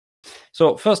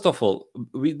So first of all,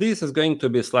 this is going to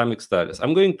be Islamic studies.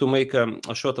 I'm going to make a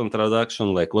short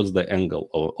introduction, like what's the angle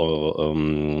or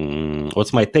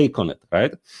what's my take on it,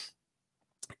 right?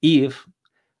 If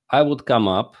I would come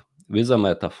up with a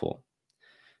metaphor,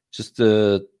 just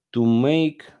to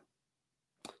make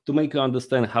you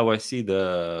understand how I see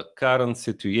the current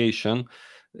situation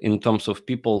in terms of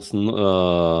people's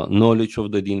knowledge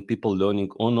of the Deen, people learning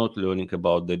or not learning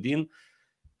about the Deen.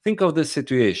 Think of this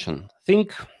situation.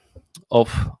 Think of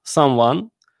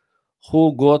someone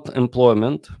who got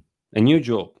employment, a new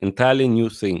job, entirely new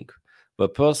thing. The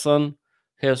person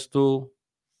has to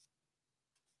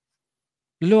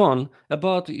learn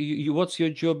about what's your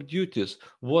job duties,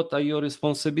 what are your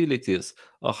responsibilities,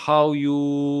 how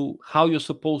you're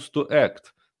supposed to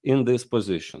act in this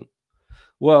position.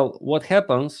 Well, what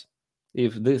happens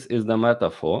if this is the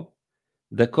metaphor?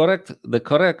 The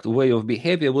correct way of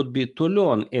behavior would be to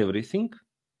learn everything,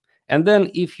 and then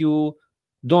if you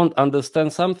don't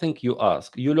understand something, you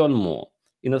ask, you learn more.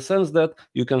 In a sense that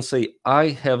you can say, I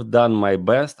have done my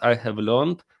best, I have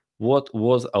learned what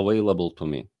was available to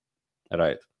me,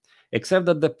 right? Except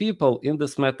that the people in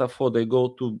this metaphor, they go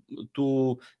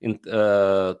to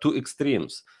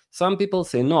extremes. Some people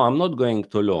say, no, I'm not going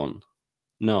to learn.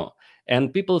 No.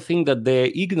 And people think that their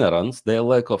ignorance, their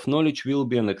lack of knowledge will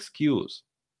be an excuse.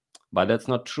 But that's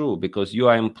not true, because you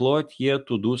are employed here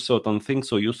to do certain things,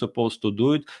 so you're supposed to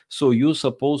do it. So you're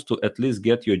supposed to at least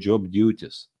get your job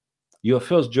duties. Your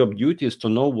first job duty is to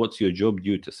know what's your job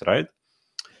duties, right?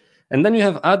 And then you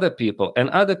have other people, and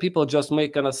other people just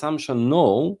make an assumption,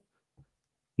 no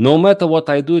matter what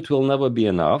I do, it will never be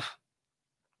enough.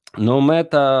 No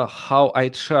matter how I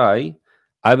try,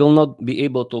 I will not be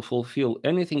able to fulfill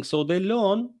anything. So they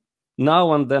learn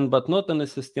now and then, but not in a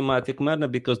systematic manner,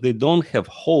 because they don't have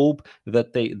hope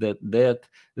that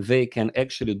they can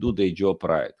actually do their job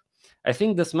right. I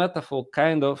think this metaphor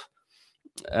kind of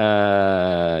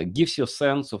gives you a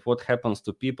sense of what happens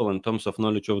to people in terms of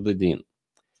knowledge of the Deen.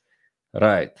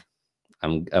 Right.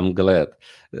 I'm glad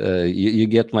you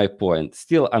get my point.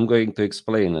 Still, I'm going to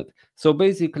explain it. So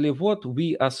basically, what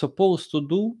we are supposed to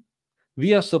do,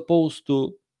 we are supposed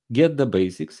to get the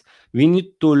basics. We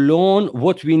need to learn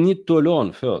what we need to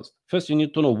learn first. First, you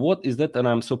need to know what is that, and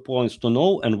I'm supposed to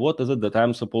know, and what is it that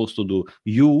I'm supposed to do.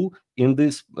 You, in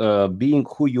this being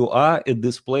who you are at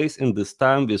this place, in this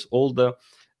time, with all the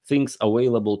things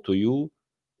available to you,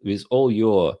 with all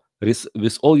your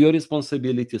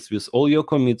responsibilities, with all your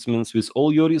commitments, with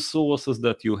all your resources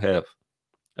that you have,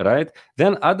 right?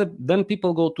 Then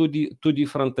people go to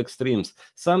different extremes.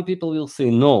 Some people will say,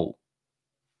 no,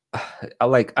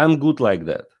 like I'm good like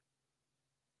that.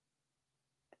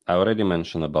 I already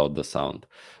mentioned about the sound.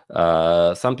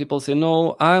 Some people say,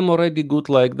 no, I'm already good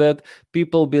like that.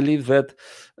 People believe that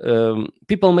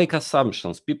people make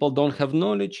assumptions. People don't have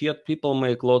knowledge, yet people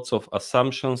make lots of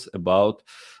assumptions about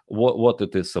what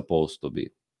it is supposed to be.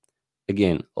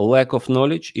 Again, lack of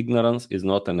knowledge, ignorance is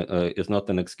not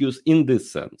an excuse in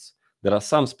this sense. There are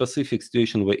some specific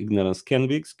situations where ignorance can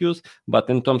be excused, but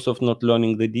in terms of not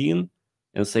learning the Deen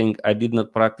and saying I did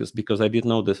not practice because I didn't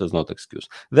know, this is not excuse.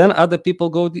 Then other people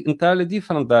go the entirely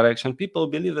different direction. People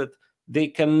believe that they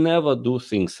can never do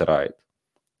things right.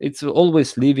 It's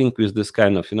always living with this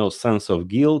kind of sense of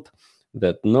guilt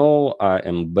that no, I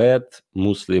am bad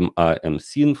Muslim, I am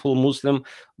sinful Muslim,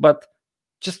 but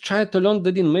just try to learn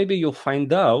the Deen. Maybe you'll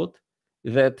find out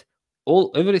that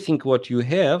everything what you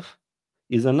have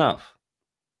is enough.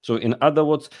 So in other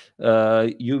words,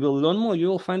 you will learn more. You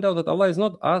will find out that Allah is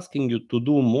not asking you to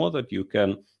do more that you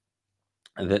can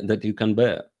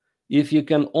bear. If you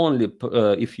can only,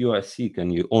 if you are sick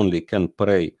and you only can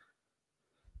pray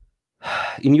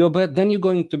in your bed, then you're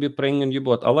going to be praying in your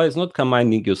bed. Allah is not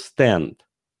commanding you stand.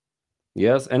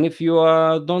 Yes, and if you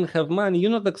don't have money, you're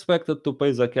not expected to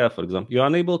pay zakah, for example. You're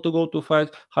unable to go to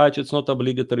Hajj, it's not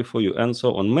obligatory for you, and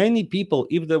so on. Many people,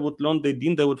 if they would learn the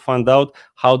Deen, they would find out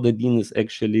how the Deen is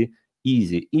actually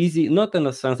easy. Easy, not in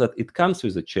a sense that it comes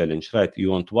with a challenge, right? You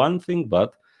want one thing,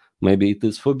 but maybe it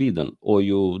is forbidden, or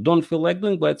you don't feel like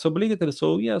doing, but it's obligatory.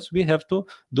 So yes, we have to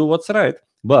do what's right.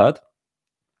 But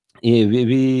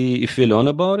if we learn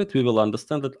about it, we will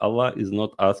understand that Allah is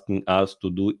not asking us to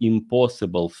do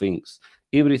impossible things.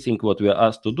 Everything what we are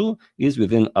asked to do is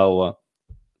within our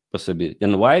possibility.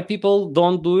 And why people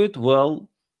don't do it? Well,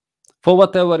 for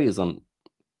whatever reason.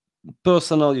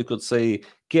 Personal, you could say,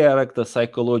 character,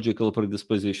 psychological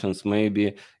predispositions,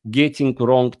 maybe, getting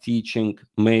wrong teaching,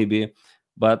 maybe.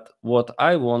 But what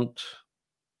I want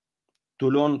to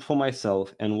learn for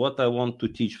myself and what I want to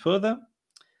teach further,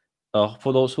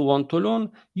 for those who want to learn,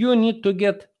 you need to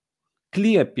get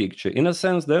clear picture, in a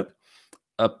sense that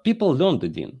people learn the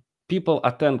Deen. people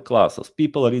attend classes,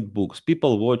 people read books,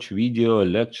 people watch video,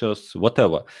 lectures,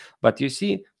 whatever. But you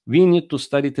see, we need to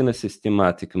study it in a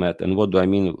systematic method. And what do I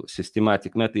mean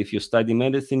systematic method? If you study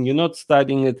medicine, you're not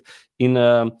studying it in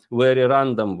a very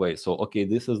random way. So, okay,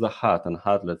 this is the heart, and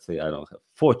heart, let's say, I don't have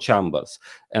 4 chambers,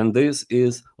 and this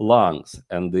is lungs,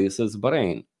 and this is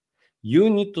brain.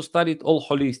 You need to study it all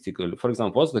holistically. For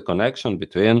example, what's the connection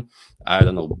between, I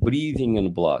don't know, breathing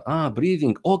and blood?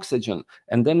 Breathing, oxygen,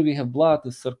 and then we have blood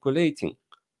is circulating.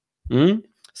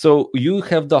 So you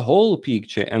have the whole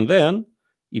picture, and then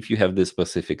if you have this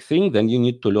specific thing, then you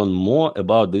need to learn more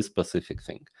about this specific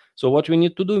thing. So what we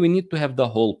need to do, we need to have the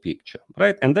whole picture,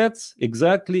 right? And that's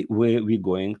exactly where we're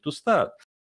going to start.